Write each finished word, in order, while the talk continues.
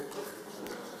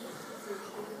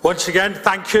Once again,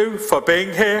 thank you for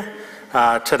being here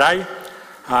today.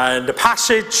 And the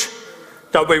passage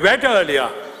that we read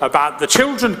earlier about the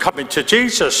children coming to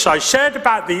Jesus, I shared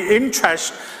about the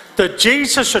interest that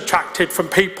Jesus attracted from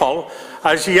people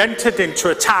as he entered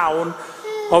into a town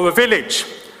or a village.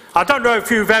 I don't know if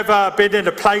you've ever been in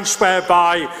a place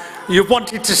whereby you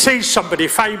wanted to see somebody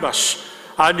famous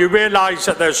and you realise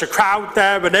that there's a crowd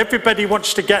there and everybody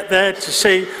wants to get there to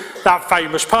see that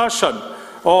famous person.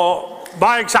 Or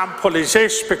my example is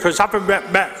this, because I haven't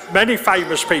met many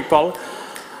famous people,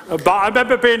 but I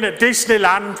remember being at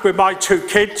Disneyland with my two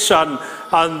kids, and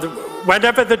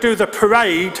whenever they do the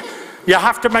parade, you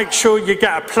have to make sure you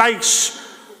get a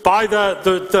place by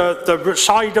the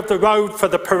side of the road for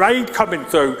the parade coming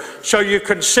through, so you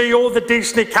can see all the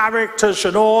Disney characters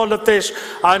and all of this.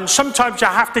 And sometimes you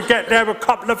have to get there a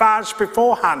couple of hours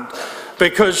beforehand,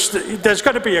 because there's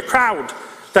going to be a crowd.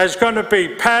 There's going to be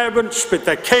parents with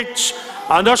their kids,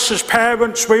 and us as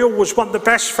parents, we always want the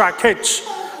best for our kids.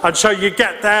 And so you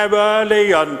get there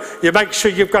early and you make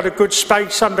sure you've got a good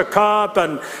space on the curb,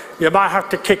 and you might have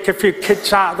to kick a few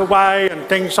kids out of the way and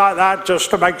things like that just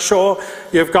to make sure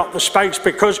you've got the space,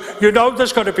 because you know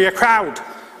there's going to be a crowd.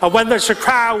 And when there's a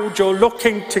crowd, you're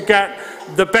looking to get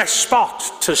the best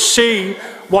spot to see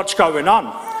what's going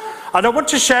on. And I want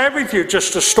to share with you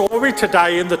just a story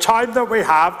today in the time that we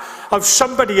have of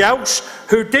somebody else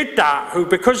who did that, who,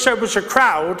 because there was a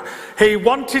crowd, he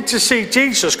wanted to see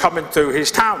Jesus coming through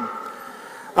his town.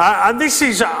 And this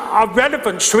is of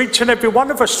relevance to each and every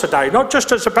one of us today, not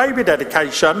just as a baby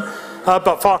dedication,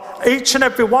 but for each and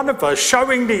every one of us,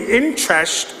 showing the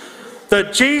interest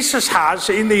that Jesus has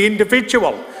in the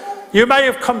individual. You may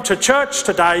have come to church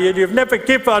today and you've never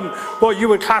given what you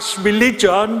would class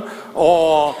religion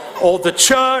or the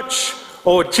church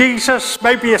or Jesus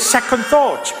maybe a second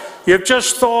thought. You've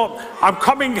just thought, I'm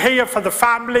coming here for the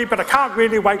family, but I can't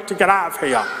really wait to get out of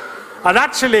here. And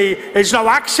actually, it's no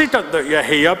accident that you're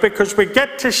here, because we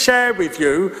get to share with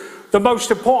you the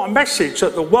most important message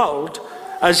that the world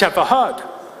has ever heard.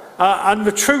 And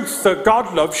the truth that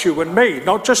God loves you and me,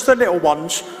 not just the little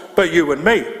ones, but you and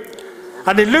me.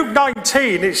 And in Luke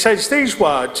 19, it says these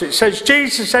words. It says,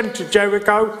 Jesus entered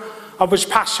Jericho and was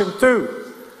passing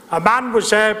through. A man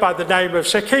was there by the name of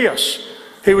Zacchaeus.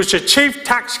 He was a chief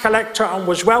tax collector and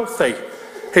was wealthy.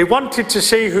 He wanted to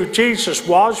see who Jesus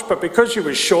was, but because he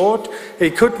was short, he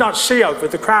could not see over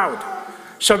the crowd.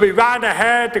 So he ran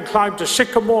ahead and climbed a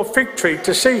sycamore fig tree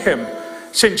to see him,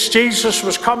 since Jesus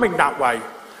was coming that way.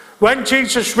 When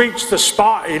Jesus reached the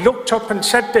spot, he looked up and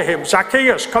said to him,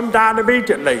 Zacchaeus, come down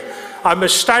immediately. I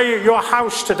must stay at your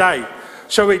house today.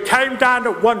 So he came down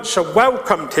at once and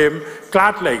welcomed him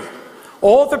gladly.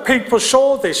 All the people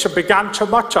saw this and began to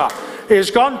mutter, he has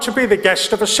gone to be the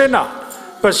guest of a sinner.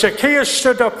 But Zacchaeus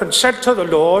stood up and said to the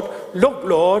Lord, look,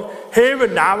 Lord, here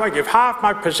and now I give half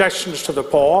my possessions to the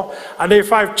poor, and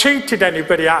if I've cheated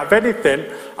anybody out of anything,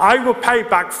 I will pay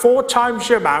back 4 times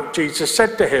the amount. Jesus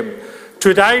said to him,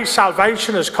 today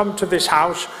salvation has come to this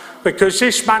house, because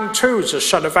this man too is a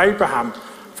son of Abraham.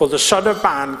 For the Son of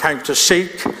Man came to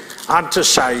seek and to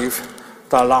save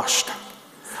the lost.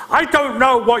 I don't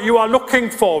know what you are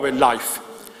looking for in life.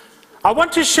 I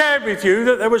want to share with you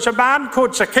that there was a man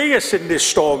called Zacchaeus in this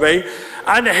story,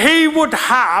 and he would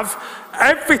have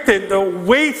everything that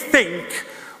we think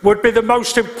would be the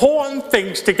most important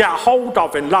things to get hold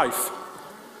of in life.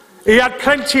 He had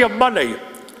plenty of money.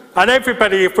 And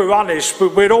everybody, if we're honest,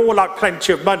 we'd all like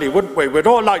plenty of money, wouldn't we? We'd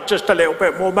all like just a little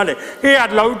bit more money. He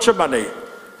had loads of money.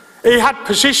 He had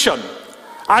position,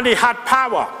 and he had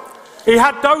power. He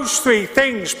had those 3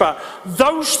 things, but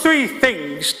those 3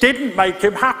 things didn't make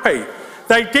him happy.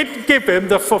 They didn't give him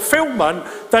the fulfillment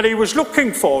that he was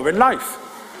looking for in life.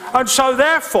 And so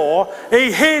therefore,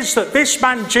 he hears that this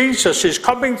man Jesus is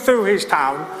coming through his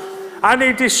town, and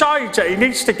he decides that he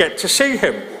needs to get to see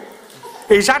him.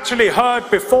 He's actually heard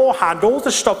beforehand all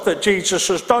the stuff that Jesus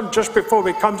has done just before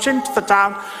he comes into the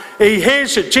town. He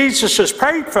hears that Jesus has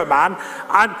prayed for a man,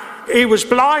 and he was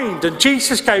blind, and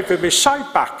Jesus gave him his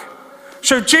sight back.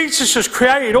 So Jesus has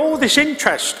created all this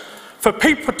interest for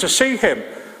people to see him.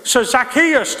 So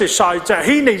Zacchaeus decides that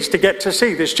he needs to get to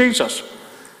see this Jesus.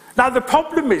 Now the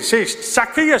problem is this,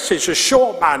 Zacchaeus is a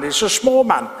short man, he's a small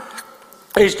man.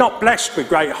 He's not blessed with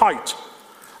great height.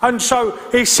 And so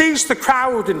he sees the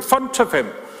crowd in front of him,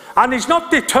 and he's not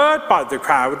deterred by the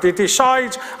crowd. He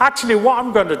decides, actually what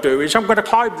I'm going to do is I'm going to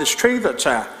climb this tree that's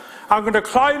there. I'm going to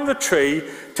climb the tree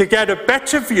to get a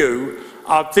better view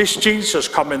of this Jesus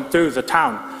coming through the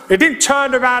town. He didn't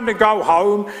turn around and go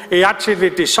home. He actually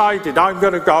decided, I'm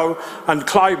going to go and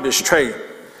climb this tree.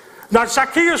 Now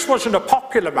Zacchaeus wasn't a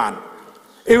popular man.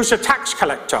 He was a tax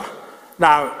collector.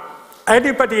 Now,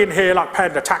 anybody in here like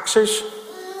paying the taxes?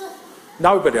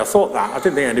 Nobody. I thought that. I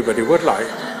didn't think anybody would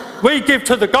like. We give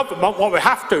to the government what we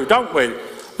have to, don't we?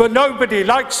 But nobody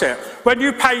likes it. When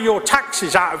you pay your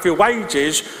taxes out of your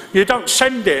wages, you don't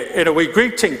send it in a wee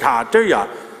greeting card, do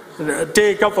you?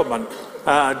 Dear government,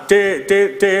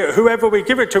 dear whoever we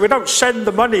give it to, we don't send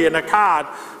the money in a card.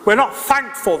 We're not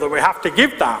thankful that we have to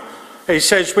give that. He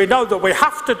says we know that we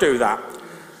have to do that.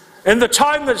 In the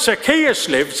time that Zacchaeus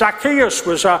lived, Zacchaeus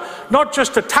was not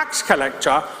just a tax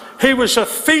collector, he was a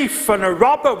thief and a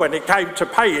robber when it came to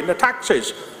paying the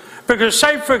taxes. Because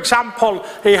say, for example,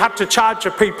 he had to charge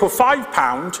the people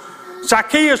 £5,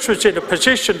 Zacchaeus was in a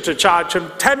position to charge them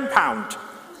 £10.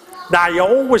 Now, you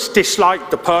always dislike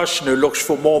the person who looks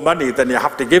for more money than you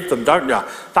have to give them, don't you?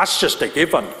 That's just a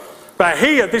given. But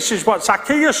here, this is what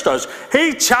Zacchaeus does.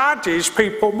 He charges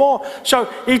people more. So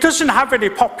he doesn't have any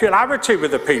popularity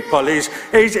with the people.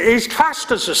 He's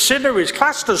classed as a sinner. He's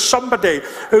classed as somebody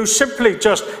who simply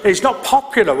just is not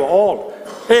popular at all.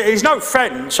 He's no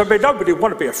friend, so nobody would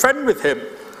want to be a friend with him.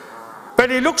 But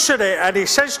he looks at it and he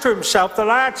says to himself that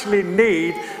I actually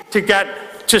need to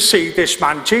get to see this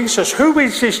man Jesus. Who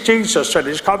is this Jesus that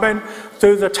is coming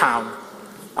through the town?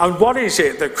 And what is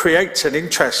it that creates an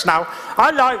interest? Now,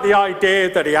 I like the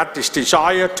idea that he had this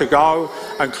desire to go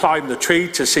and climb the tree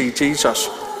to see Jesus.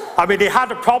 I mean, he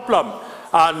had a problem,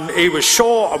 and he was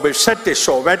sure, and we've said this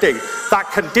already,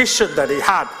 that condition that he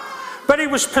had. But he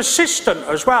was persistent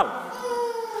as well.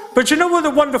 But you know what the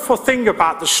wonderful thing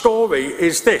about the story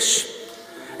is this?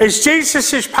 Is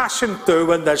Jesus is passing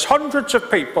through and there's hundreds of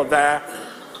people there.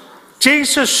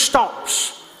 Jesus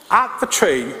stops at the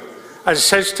tree and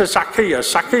says to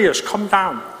Zacchaeus, Zacchaeus, come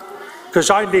down, because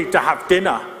I need to have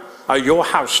dinner at your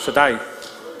house today.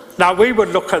 Now we would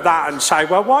look at that and say,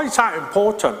 well, why is that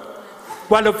important?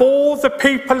 Well, of all the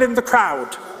people in the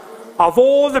crowd, of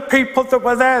all the people that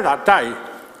were there that day,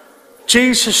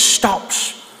 Jesus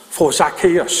stops for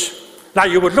Zacchaeus. Now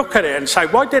you would look at it and say,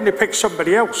 why didn't he pick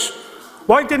somebody else?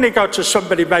 Why didn't he go to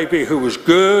somebody maybe who was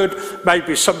good,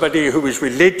 maybe somebody who was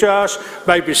religious,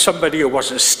 maybe somebody who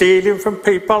wasn't stealing from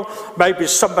people, maybe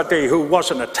somebody who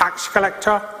wasn't a tax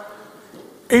collector?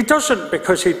 He doesn't,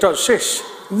 because he does this.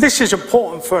 This is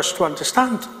important for us to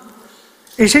understand.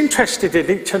 He's interested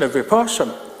in each and every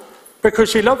person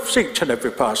because he loves each and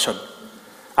every person.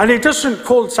 And he doesn't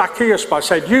call Zacchaeus by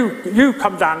saying, you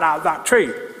come down out of that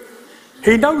tree.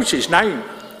 He knows his name.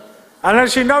 And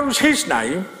as he knows his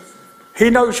name, he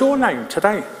knows your name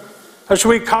today. As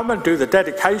we come and do the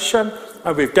dedication,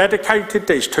 and we've dedicated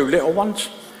these two little ones,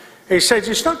 he says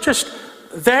it's not just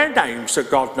their names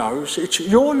that God knows, it's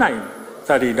your name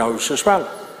that he knows as well.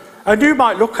 And you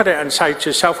might look at it and say to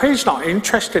yourself, he's not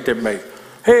interested in me.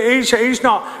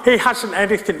 He hasn't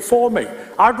anything for me.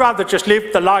 I'd rather just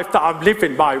live the life that I'm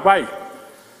living my way.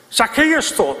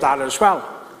 Zacchaeus thought that as well.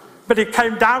 But he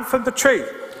came down from the tree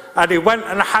and he went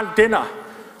and had dinner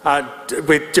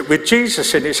with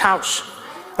Jesus in his house.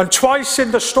 And twice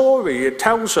in the story it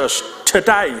tells us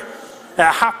today.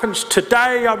 It happens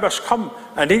today, I must come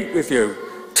and eat with you.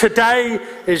 Today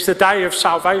is the day of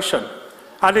salvation.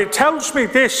 And it tells me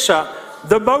this,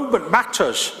 the moment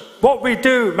matters. What we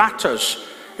do matters.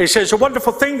 He says a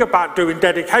wonderful thing about doing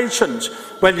dedications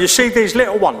when you see these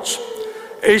little ones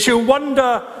is you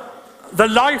wonder the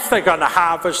life they're going to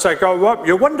have as they grow up.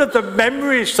 You wonder the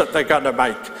memories that they're going to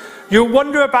make. You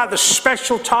wonder about the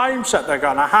special times that they're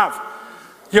going to have.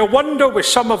 You wonder with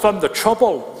some of them the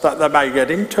trouble that they may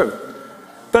get into.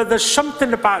 But there's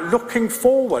something about looking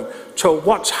forward to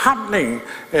what's happening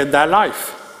in their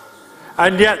life.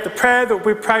 And yet the prayer that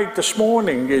we prayed this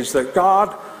morning is that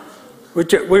God,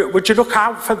 would you look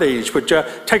out for these? Would you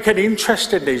take an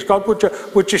interest in these? God,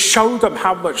 would you show them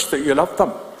how much that you love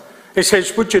them? He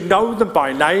says, would you know them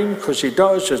by name? Because he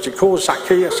does, as he calls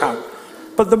Zacchaeus out.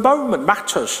 But the moment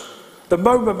matters. The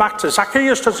moment matters.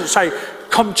 Zacchaeus doesn't say,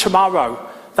 come tomorrow.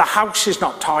 The house is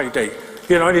not tidy.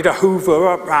 You know, I need to hoover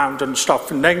up round and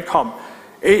stuff and then come.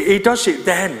 He does it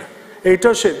then. He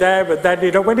does it there, and then,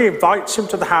 you know, when he invites him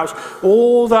to the house,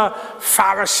 all the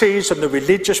Pharisees and the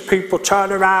religious people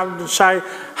turn around and say,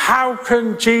 how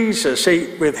can Jesus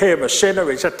eat with him, a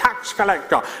sinner? He's a tax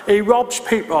collector. He robs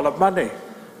people of money.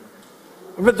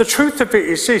 But the truth of it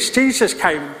is this, Jesus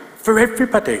came for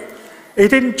everybody. He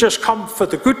didn't just come for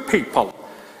the good people.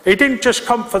 He didn't just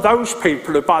come for those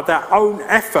people who by their own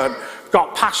effort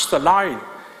got past the line.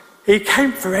 He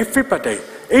came for everybody,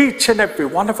 each and every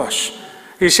one of us.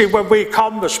 You see, when we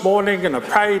come this morning and I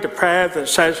prayed a prayer that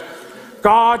says,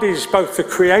 God is both the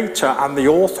creator and the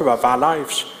author of our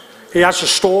lives. He has a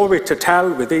story to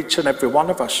tell with each and every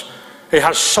one of us. He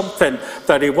has something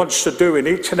that he wants to do in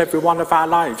each and every one of our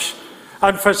lives.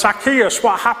 And for Zacchaeus,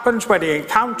 what happens when he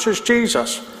encounters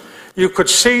Jesus? You could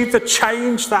see the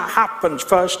change that happens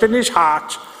first in his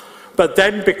heart, but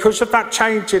then because of that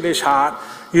change in his heart,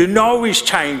 you know he's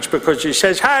changed because he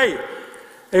says, hey,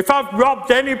 if I've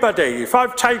robbed anybody, if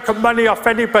I've taken money off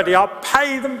anybody, I'll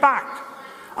pay them back.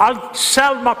 I'll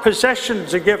sell my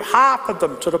possessions and give half of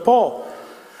them to the poor.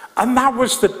 And that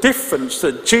was the difference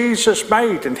that Jesus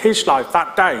made in his life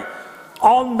that day,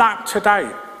 on that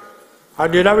today.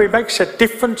 And you know, he makes a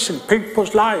difference in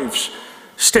people's lives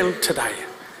still today.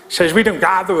 He says we don't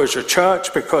gather as a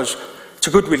church because it's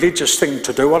a good religious thing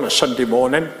to do on a Sunday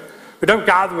morning. We don't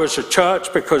gather as a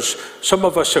church because some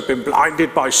of us have been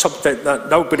blinded by something that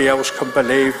nobody else can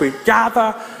believe. We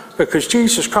gather because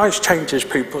Jesus Christ changes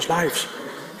people's lives.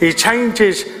 He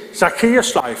changes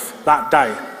Zacchaeus' life that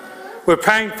day. We're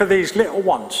praying for these little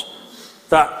ones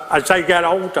that as they get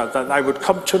older, that they would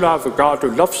come to know a God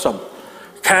who loves them,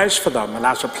 cares for them, and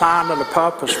has a plan and a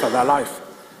purpose for their life.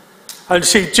 And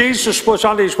see, Jesus was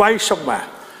on his way somewhere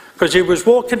because he was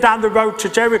walking down the road to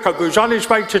Jericho. He was on his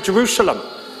way to Jerusalem.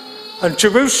 And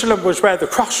Jerusalem was where the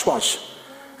cross was.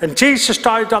 And Jesus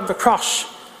died on the cross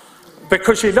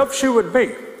because he loves you and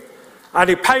me. And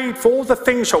he paid for all the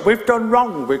things that we've done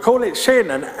wrong. We call it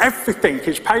sin, and everything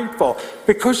is paid for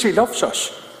because he loves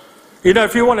us. You know,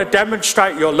 if you want to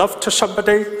demonstrate your love to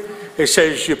somebody, it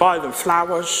says you buy them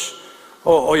flowers,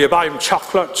 or you buy them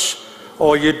chocolates,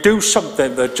 or you do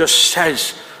something that just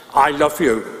says, I love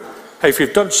you. If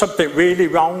you've done something really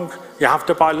wrong, you have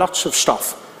to buy lots of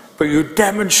stuff. But you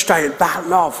demonstrate that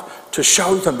love to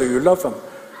show them that you love them.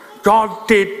 God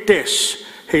did this.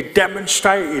 He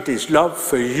demonstrated his love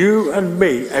for you and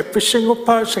me, every single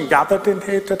person gathered in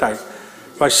here today,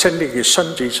 by sending his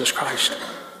son, Jesus Christ.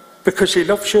 Because he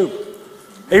loves you.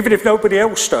 Even if nobody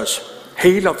else does,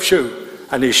 he loves you.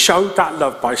 And he showed that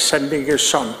love by sending his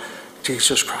son,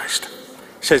 Jesus Christ.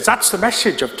 He says that's the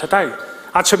message of today.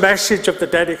 That's a message of the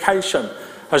dedication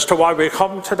as to why we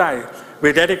come today.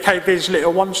 We dedicate these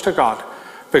little ones to God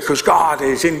because God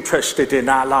is interested in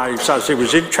our lives as he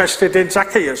was interested in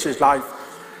Zacchaeus' life.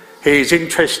 He is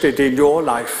interested in your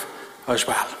life as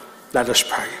well. Let us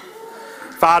pray.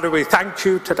 Father, we thank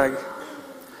you today.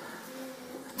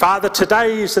 Father,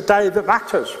 today is the day that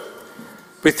matters.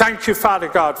 We thank you, Father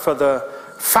God, for the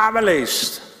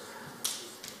families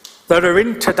that are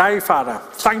in today, Father.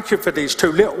 Thank you for these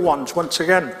two little ones once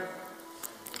again.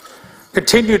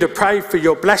 Continue to pray for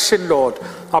your blessing, Lord,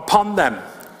 upon them.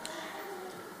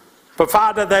 But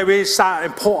Father, there is that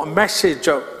important message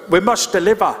that we must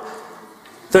deliver,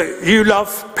 that you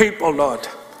love people, Lord,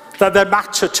 that they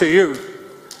matter to you,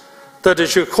 that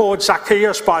as you called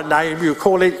Zacchaeus by name, you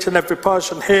call each and every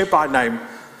person here by name,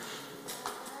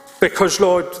 because,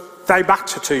 Lord, they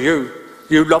matter to you.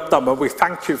 You love them, and we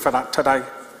thank you for that today.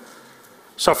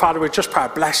 So, Father, we just pray a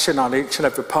blessing on each and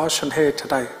every person here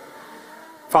today.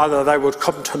 Father, they would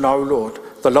come to know, Lord,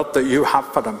 the love that you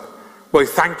have for them. We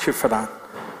thank you for that,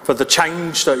 for the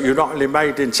change that you not only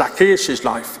made in Zacchaeus'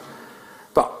 life,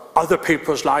 but other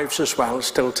people's lives as well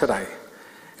still today.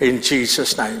 In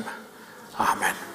Jesus' name, amen.